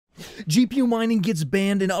GPU mining gets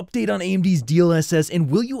banned, an update on AMD's DLSS,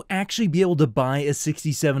 and will you actually be able to buy a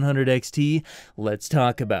 6700 XT? Let's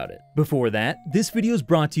talk about it. Before that, this video is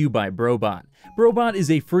brought to you by Brobot. Brobot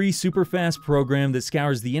is a free, super fast program that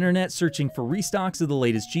scours the internet searching for restocks of the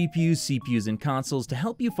latest GPUs, CPUs, and consoles to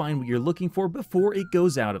help you find what you're looking for before it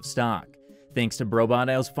goes out of stock. Thanks to Brobot,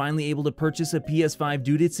 I was finally able to purchase a PS5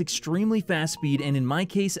 due to its extremely fast speed, and in my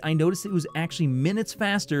case, I noticed it was actually minutes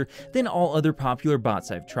faster than all other popular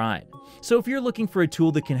bots I've tried. So if you're looking for a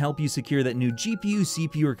tool that can help you secure that new GPU,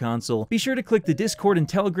 CPU, or console, be sure to click the Discord and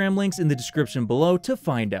Telegram links in the description below to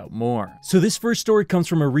find out more. So this first story comes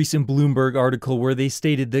from a recent Bloomberg article where they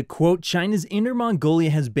stated that, quote, China's Inner Mongolia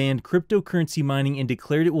has banned cryptocurrency mining and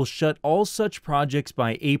declared it will shut all such projects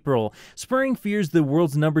by April, spurring fears the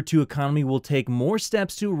world's #2 economy will take more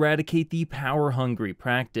steps to eradicate the power-hungry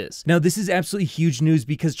practice. Now, this is absolutely huge news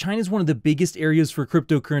because China is one of the biggest areas for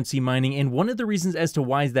cryptocurrency mining, and one of the reasons as to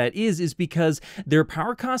why that is because their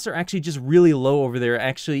power costs are actually just really low over there.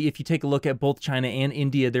 Actually, if you take a look at both China and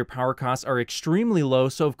India, their power costs are extremely low.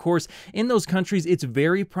 So, of course, in those countries, it's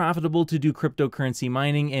very profitable to do cryptocurrency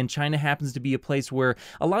mining, and China happens to be a place where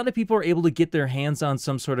a lot of people are able to get their hands on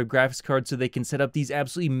some sort of graphics card so they can set up these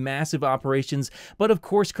absolutely massive operations. But, of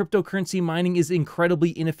course, cryptocurrency mining is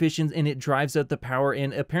incredibly inefficient and it drives out the power,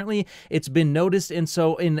 and apparently it's been noticed, and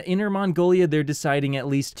so in Inner Mongolia they're deciding at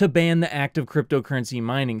least to ban the act of cryptocurrency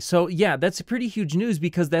mining. So yeah, that's pretty huge news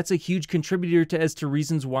because that's a huge contributor as to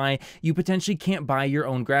reasons why you potentially can't buy your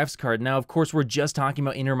own graphics card. Now, of course, we're just talking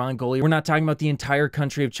about Inner Mongolia. We're not talking about the entire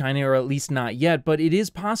country of China, or at least not yet, but it is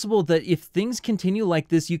possible that if things continue like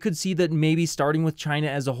this, you could see that maybe starting with China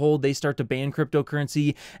as a whole, they start to ban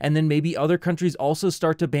cryptocurrency, and then maybe other countries also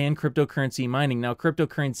start to ban cryptocurrency mining. Now,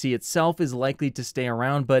 cryptocurrency itself is likely to stay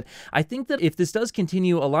around, but I think that if this does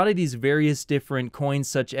continue, a lot of these various different coins,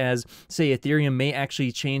 such as, say, Ethereum, may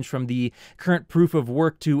actually change from the current proof of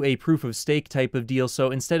work to a proof of stake type of deal.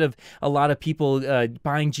 So instead of a lot of people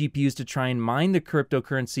buying GPUs to try and mine the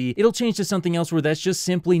cryptocurrency, it'll change to something else where that's just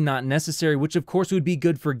simply not necessary, which of course would be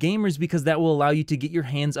good for gamers because that will allow you to get your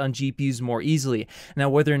hands on GPUs more easily. Now,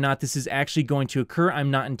 whether or not this is actually going to occur,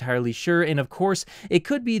 I'm not entirely sure, and of course, it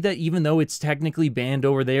could be that even though it's technically banned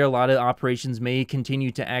over there, a lot of operations may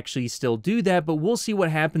continue to actually still do that, but we'll see what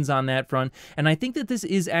happens on that front. And I think that this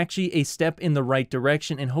is actually a step in the right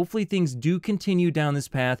direction, and hopefully things do continue down this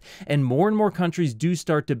path and more countries do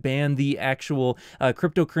start to ban the actual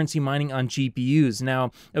cryptocurrency mining on GPUs.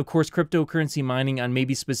 Now, of course, cryptocurrency mining on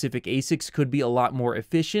maybe specific ASICs could be a lot more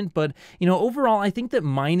efficient, but you know, overall, I think that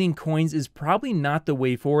mining coins is probably not the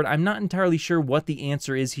way forward. I'm not entirely sure what the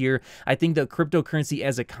answer is here. I think that cryptocurrency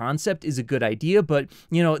as a concept is a good idea, but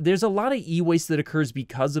you know, there's a lot of e-waste that occurs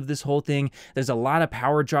because of this whole thing. There's a lot of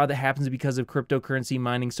power draw that happens because of cryptocurrency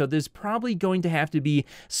mining, so there's probably going to have to be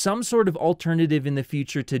some sort of alternative in the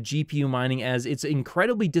future to GPU mining, as it's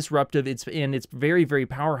incredibly disruptive, it's very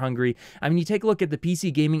power hungry. I mean, you take a look at the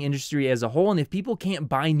PC gaming industry as a whole, and if people can't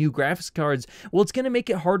buy new graphics cards, well, it's going to make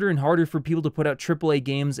it harder and harder for people to put out AAA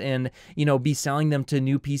games and, you know, be selling them to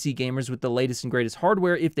new PC gamers with the latest and greatest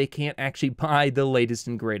hardware if they can't actually buy the latest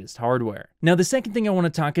and greatest hardware. Now, the second thing I want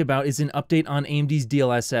to talk about is an update on AMD's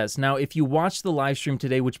DLSS. Now, if you watched the live stream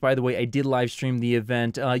today, which by the way, I did live stream the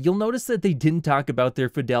event, you'll notice that they didn't talk about their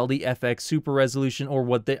Fidelity FX Super Resolution, or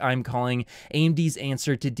what I'm calling AMD's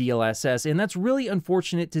answer to DLSS. And that's really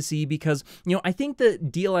unfortunate to see because, you know, I think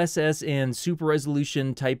that DLSS and Super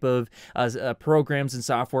Resolution type of programs and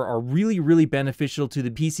software are really beneficial to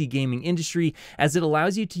the PC gaming industry, as it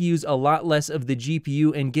allows you to use a lot less of the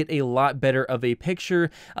GPU and get a lot better of a picture,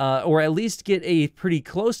 or at least get a pretty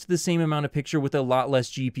close to the same amount of picture with a lot less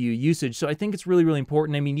GPU usage. So I think it's really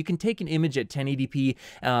important. I mean, you can take an image at 1080p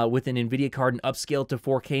with an Nvidia card and upscale to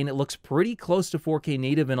 4K, and it looks pretty close to 4K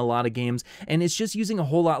native in a lot of games, and it's just using a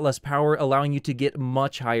whole lot less power, allowing you to get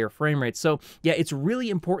much higher frame rates. So yeah, it's really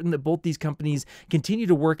important that both these companies continue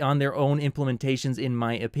to work on their own implementations, in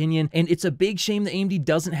my opinion, and it's a big shame that AMD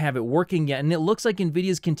doesn't have it working yet, and it looks like Nvidia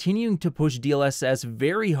is continuing to push DLSS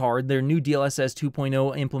very hard. Their new DLSS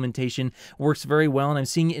 2.0 implementation works very well, and I'm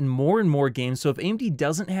seeing it in more and more games. So if AMD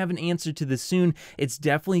doesn't have an answer to this soon, it's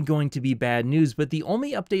definitely going to be bad news. But the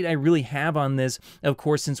only update I really have on this, of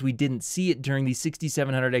course, since we didn't see it during the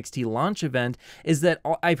 6700 XT launch event, is that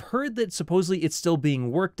I've heard that supposedly it's still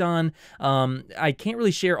being worked on. I can't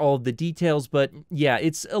really share all of the details, but yeah,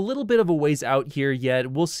 it's a little bit of a ways out here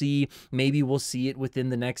yet. We'll see. Maybe we'll see it within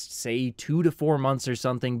the next, say, 2 to 4 months or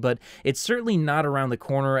something, but it's certainly not around the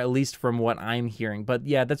corner, at least from what I'm hearing. But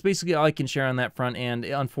yeah, that's basically all I can share on that front, and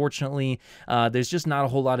unfortunately, there's just not a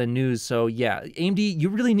whole lot of news. So yeah, AMD, you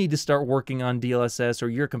really need to start working on DLSS or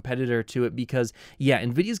your competitor to it, because yeah,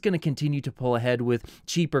 Nvidia's going to continue to pull ahead with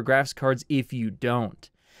cheaper graphics cards if you don't.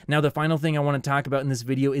 Now, the final thing I want to talk about in this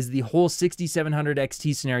video is the whole 6700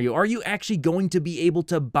 XT scenario. Are you actually going to be able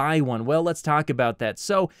to buy one? Well, let's talk about that.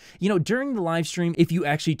 So, you know, during the live stream, if you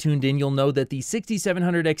actually tuned in, you'll know that the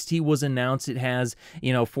 6700 XT was announced. It has,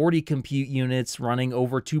 you know, 40 compute units running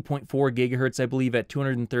over 2.4 gigahertz, I believe, at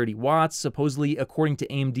 230 watts. Supposedly, according to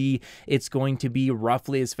AMD, it's going to be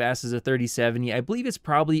roughly as fast as a 3070. I believe it's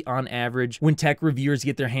probably on average, when tech reviewers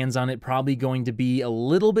get their hands on it, probably going to be a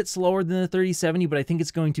little bit slower than the 3070, but I think it's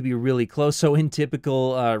going to be really close. So in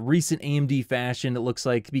typical recent AMD fashion, it looks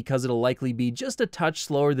like, because it'll likely be just a touch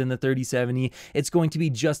slower than the 3070, it's going to be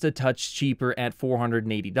just a touch cheaper at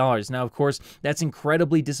 $480. Now, of course, that's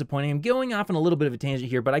incredibly disappointing. I'm going off on a little bit of a tangent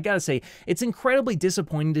here, but I gotta say, it's incredibly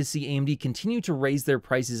disappointing to see AMD continue to raise their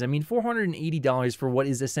prices. I mean, $480 for what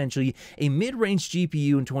is essentially a mid-range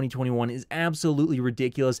GPU in 2021 is absolutely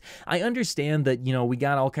ridiculous. I understand that, you know, we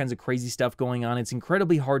got all kinds of crazy stuff going on. It's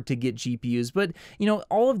incredibly hard to get GPUs, but, you know,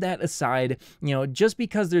 all of that aside, you know, just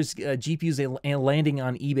because there's GPUs landing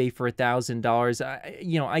on eBay for $1,000,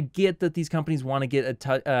 you know, I get that these companies want to get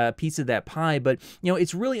a piece of that pie, but, you know,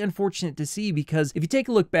 it's really unfortunate to see, because if you take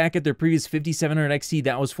a look back at their previous 5700 XT,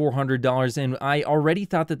 that was $400, and I already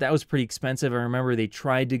thought that that was pretty expensive. I remember they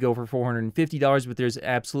tried to go for $450, but there's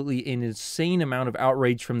absolutely an insane amount of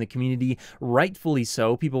outrage from the community, rightfully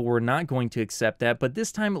so. People were not going to accept that, but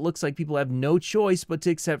this time it looks like people have no choice but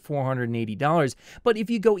to accept $480. But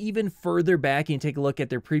if you go even further back and take a look at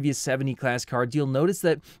their previous 70 class cards, you'll notice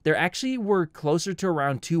that they actually were closer to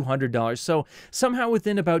around $200. So somehow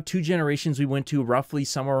within about 2 generations, we went to roughly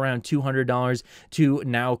somewhere around $200 to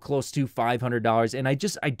now close to $500. And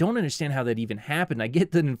I don't understand how that even happened. I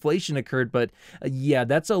get that inflation occurred, but yeah,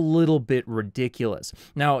 that's a little bit ridiculous.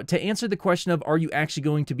 Now, to answer the question of, are you actually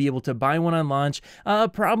going to be able to buy one on launch?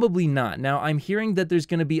 Probably not. Now, I'm hearing that there's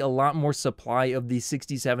going to be a lot more supply of the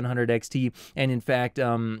 6700 XT, and in fact,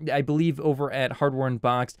 I believe over at Hardware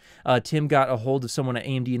Unboxed, Tim got a hold of someone at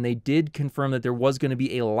AMD, and they did confirm that there was going to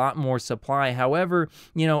be a lot more supply. However,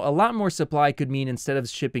 you know, a lot more supply could mean instead of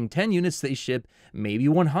shipping 10 units, they ship maybe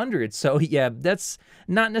 100. So yeah, that's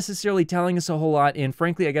not necessarily telling us a whole lot. And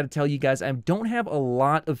frankly, I got to tell you guys, I don't have a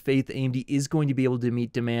lot of faith AMD is going to be able to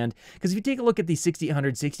meet demand, because if you take a look at the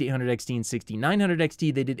 6800, 6800 XT, and 6900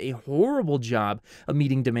 XT, they did a horrible job of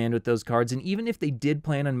meeting demand with those cards. And even if they did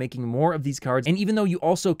plan on making more of these cards, and even though you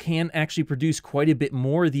also can actually produce quite a bit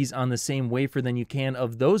more of these on the same wafer than you can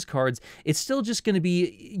of those cards, it's still just going to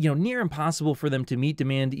be, you know, near impossible for them to meet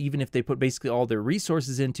demand, even if they put basically all their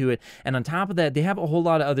resources into it. And on top of that, they have a whole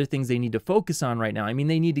lot of other things they need to focus on right now. I mean,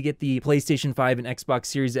 they need to get the PlayStation 5 and Xbox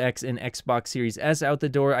Series X and Xbox Series S out the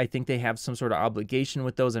door. I think they have some sort of obligation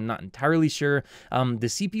with those. I'm not entirely sure. The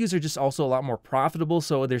CPUs are just also a lot more profitable,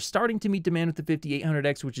 so they're starting to meet demand with the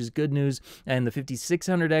 5800X, which is good news, and the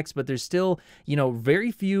 5600X, but there's still, you know,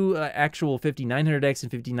 very few actual 5900X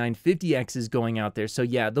and 5950Xs going out there. So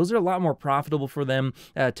yeah, those are a lot more profitable for them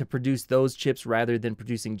to produce those chips rather than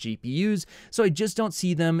producing GPUs. So I just don't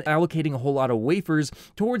see them allocating a whole lot of wafers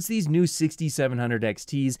towards these new 6700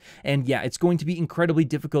 XTs. And yeah, it's going to be incredibly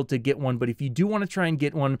difficult to get one, but if you do want to try and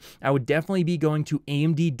get one, I would definitely be going to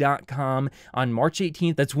AMD.com on March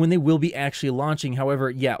 18th. That's when they will be actually launching. However,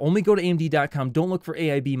 yeah, only go to AMD.com. Don't look for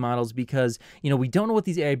AIB models, because, you know, we don't know what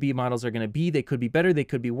these AIB models are going to be. They could be better, they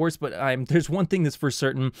could be worse, but there's one thing that's for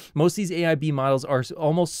certain. Most of these AIB models are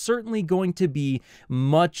almost certainly going to be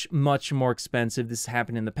much, much more expensive. This has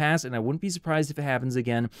happened in the past, and I wouldn't be surprised if it happens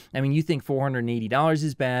again. I mean, you think $480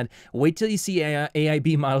 is bad. Wait till you see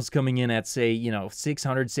AIB models coming in at, say, you know,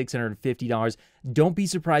 $600, $650. Don't be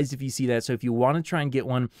surprised if you see that. So if you want to try and get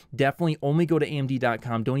one, definitely only go to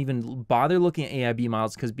AMD.com. Don't even bother looking at AIB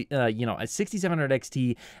models, because, you know, a 6700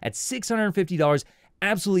 XT at $650,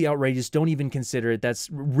 absolutely outrageous. Don't even consider it. That's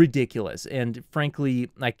ridiculous. And frankly,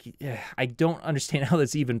 like, I don't understand how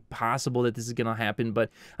that's even possible that this is going to happen, but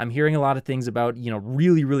I'm hearing a lot of things about, you know,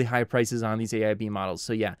 really, really high prices on these AIB models.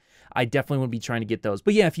 So yeah, I definitely would be trying to get those.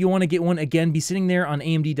 But yeah, if you want to get one, again, be sitting there on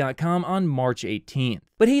AMD.com on March 18th.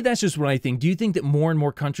 But hey, that's just what I think. Do you think that more and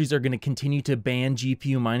more countries are going to continue to ban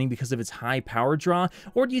GPU mining because of its high power draw?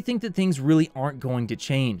 Or do you think that things really aren't going to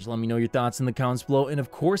change? Let me know your thoughts in the comments below, and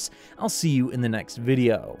of course, I'll see you in the next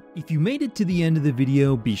video. If you made it to the end of the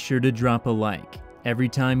video, be sure to drop a like. Every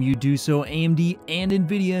time you do so, AMD and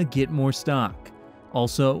Nvidia get more stock.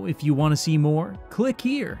 Also, if you want to see more, click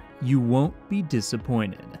here. You won't be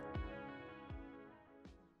disappointed.